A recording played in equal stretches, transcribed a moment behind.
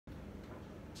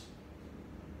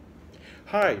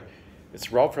Hi, it's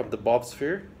Rob from the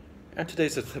Bobsphere, and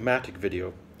today's a thematic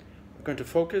video. We're going to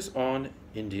focus on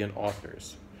Indian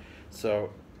authors. So,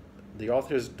 the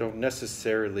authors don't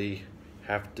necessarily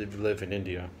have to live in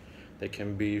India. They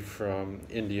can be from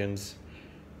Indians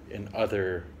in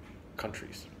other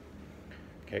countries.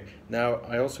 Okay. Now,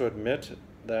 I also admit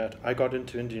that I got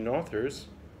into Indian authors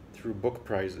through book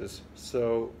prizes.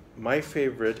 So, my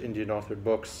favorite Indian authored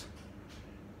books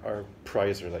are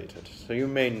prize related. So you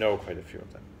may know quite a few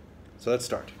of them. So let's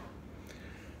start.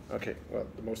 Okay, well,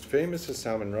 the most famous is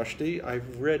Salman Rushdie.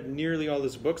 I've read nearly all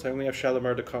his books. I only have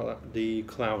Shalimar the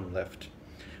Clown left.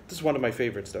 This is one of my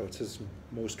favorites, though. It's his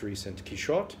most recent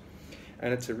Quichotte,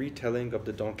 and it's a retelling of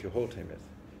the Don Quixote myth.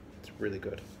 It's really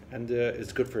good, and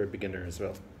it's good for a beginner as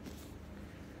well,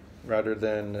 rather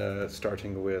than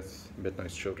starting with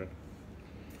Midnight's Children.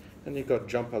 Then you've got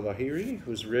Jhumpa Lahiri,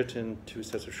 who's written 2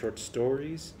 sets of short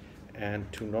stories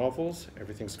and 2 novels.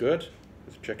 Everything's good.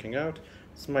 It's checking out.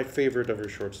 It's my favorite of her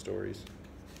short stories.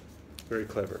 Very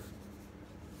clever.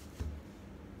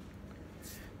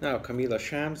 Now, Kamila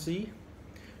Shamsie,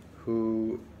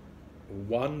 who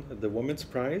won the Women's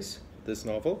Prize, this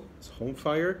novel. It's Home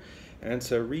Fire, and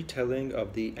it's a retelling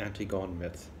of the Antigone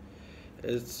myth.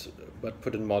 But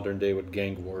put in modern day with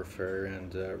gang warfare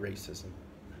and racism.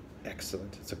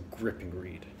 Excellent. It's a gripping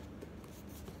read.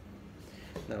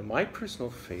 Now, my personal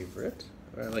favorite,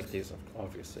 I like these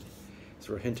obviously, is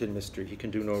Rohinton Mistry. He can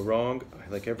do no wrong.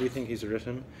 I like everything he's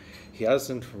written. He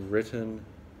hasn't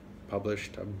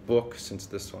published a book since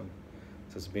this one.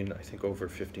 So it's been, I think, over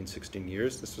 15, 16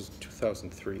 years. This was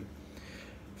 2003.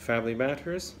 Family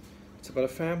Matters. It's about a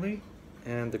family,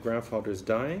 and the grandfather is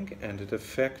dying, and it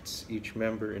affects each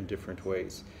member in different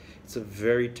ways. It's a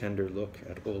very tender look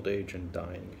at old age and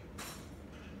dying.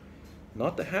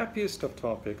 Not the happiest of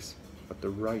topics, but the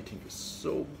writing is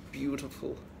so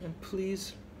beautiful. And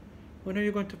please, when are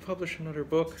you going to publish another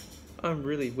book? I'm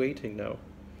really waiting now.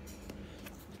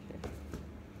 Okay.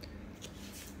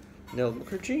 Neel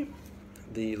Mukherjee,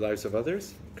 The Lives of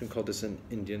Others. You can call this an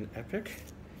Indian epic.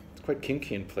 It's quite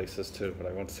kinky in places too, but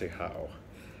I won't say how.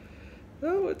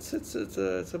 No,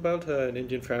 it's about an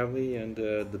Indian family, and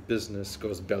the business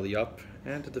goes belly up,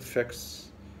 and it affects,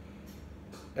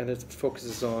 and it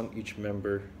focuses on each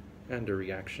member and their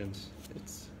reactions.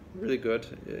 It's really good.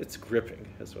 It's gripping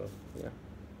as well. Yeah.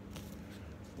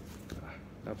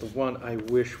 Now the one I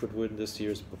wish would win this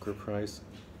year's Booker Prize.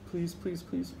 Please, please,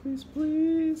 please, please,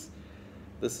 please.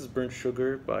 This is Burnt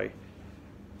Sugar by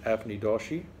Avni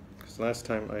Doshi. Because last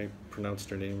time I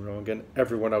pronounced her name wrong, and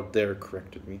everyone out there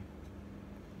corrected me.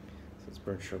 It's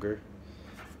Burnt Sugar.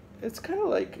 It's kind of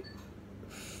like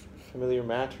Familiar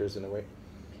Matters in a way.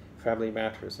 Family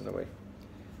Matters in a way.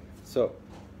 So,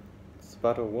 it's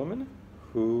about a woman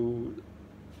whose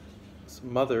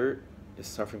mother is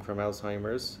suffering from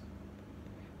Alzheimer's.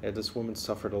 And this woman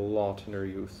suffered a lot in her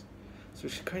youth. So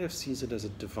she kind of sees it as a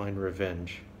divine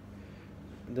revenge.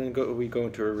 And then we go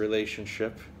into her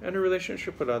relationship, and her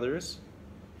relationship with others.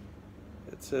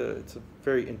 It's a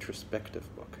very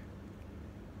introspective book.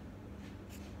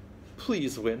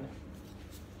 Please win.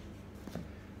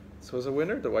 So as a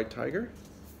winner, The White Tiger.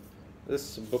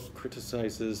 This book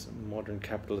criticizes modern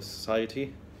capitalist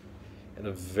society in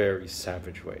a very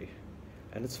savage way.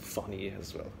 And it's funny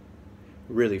as well.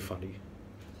 Really funny.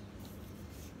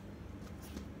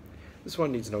 This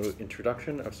one needs no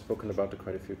introduction. I've spoken about it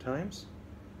quite a few times.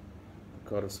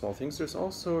 God of Small Things. There's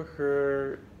also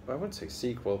her, I wouldn't say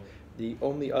sequel, the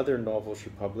only other novel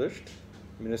she published,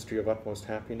 Ministry of Utmost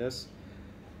Happiness.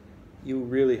 You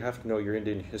really have to know your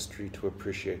Indian history to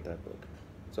appreciate that book.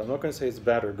 So I'm not going to say it's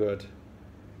bad or good.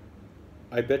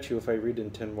 I bet you if I read in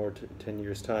 10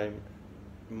 years' time,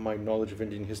 my knowledge of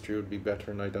Indian history would be better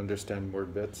and I'd understand more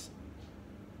bits.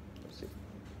 Let's see.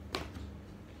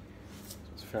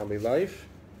 It's Family Life.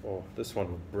 Oh, this one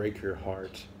will break your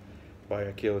heart, by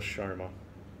Akhil Sharma.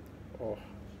 Oh,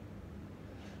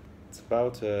 it's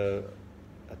about a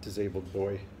disabled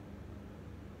boy.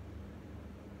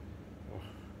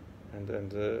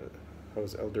 And how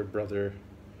his elder brother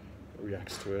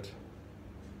reacts to it.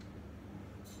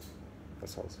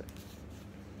 That's all I'll say.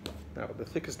 Now, the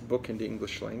thickest book in the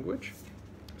English language,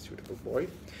 A Suitable Boy.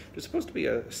 There's supposed to be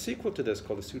a sequel to this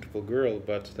called A Suitable Girl,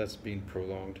 but that's being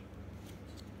prolonged.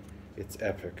 It's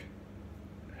epic.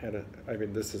 I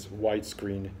mean, this is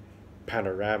widescreen,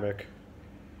 panoramic.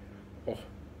 Oh,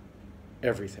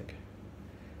 everything.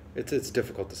 It's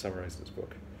difficult to summarize this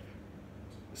book.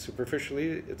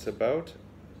 Superficially, it's about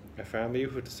a family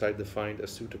who decide to find a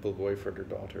suitable boy for their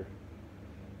daughter.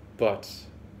 But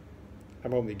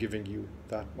I'm only giving you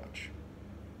that much.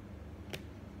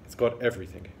 It's got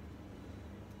everything.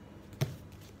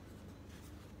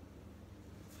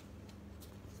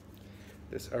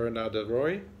 This Anuradha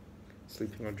Roy,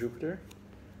 Sleeping on Jupiter.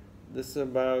 This is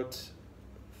about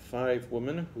 5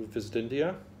 women who visit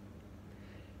India,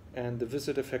 and the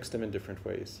visit affects them in different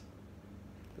ways.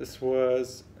 This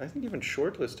was, I think, even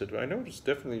shortlisted. I know it was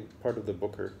definitely part of the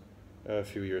Booker a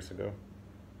few years ago.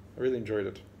 I really enjoyed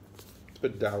it. It's a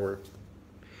bit dour.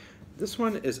 This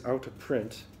one is out of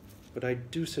print, but I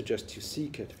do suggest you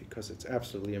seek it because it's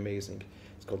absolutely amazing.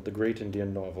 It's called The Great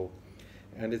Indian Novel,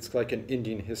 and it's like an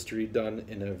Indian history done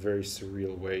in a very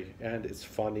surreal way. And it's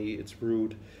funny, it's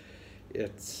rude,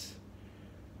 it's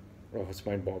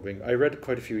mind-boggling. I read it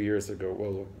quite a few years ago,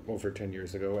 well, over 10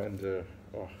 years ago, and it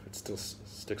still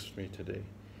sticks with me today.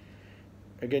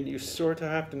 Again, you sort of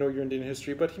have to know your Indian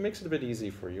history, but he makes it a bit easy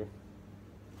for you.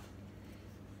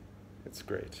 It's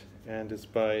great. And it's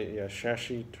by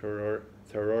Sashi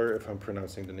Tharoor, if I'm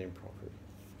pronouncing the name properly.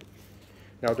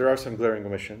 Now, there are some glaring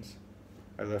omissions.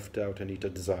 I left out Anita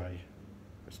Desai,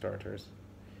 for starters,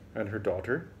 and her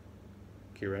daughter,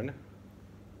 Kiran,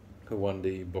 who won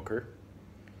the Booker.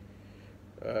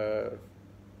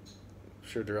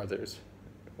 Sure, there are others.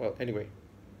 Well, anyway,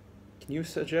 can you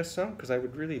suggest some? Because I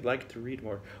would really like to read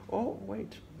more. Oh,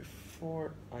 wait,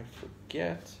 before I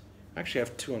forget, I actually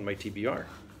have 2 on my TBR.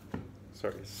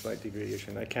 Sorry, slight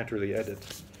degradation. I can't really edit.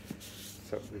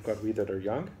 So we've got We That Are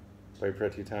Young by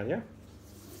Preti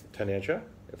Taneja,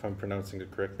 if I'm pronouncing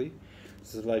it correctly.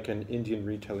 This is like an Indian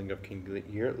retelling of King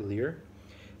Lear.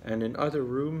 And in Other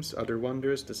Rooms, Other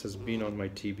Wonders, this has been on my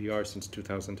TBR since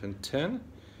 2010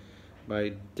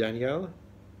 by Daniyal,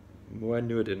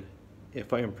 Mueenuddin,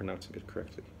 if I am pronouncing it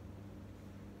correctly.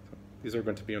 So these are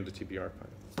going to be on the TBR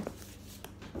pile.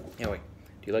 Anyway,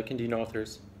 do you like Indian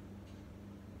authors?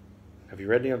 Have you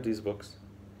read any of these books?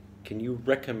 Can you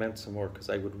recommend some more? Because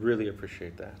I would really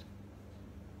appreciate that.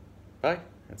 Bye,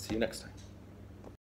 and see you next time.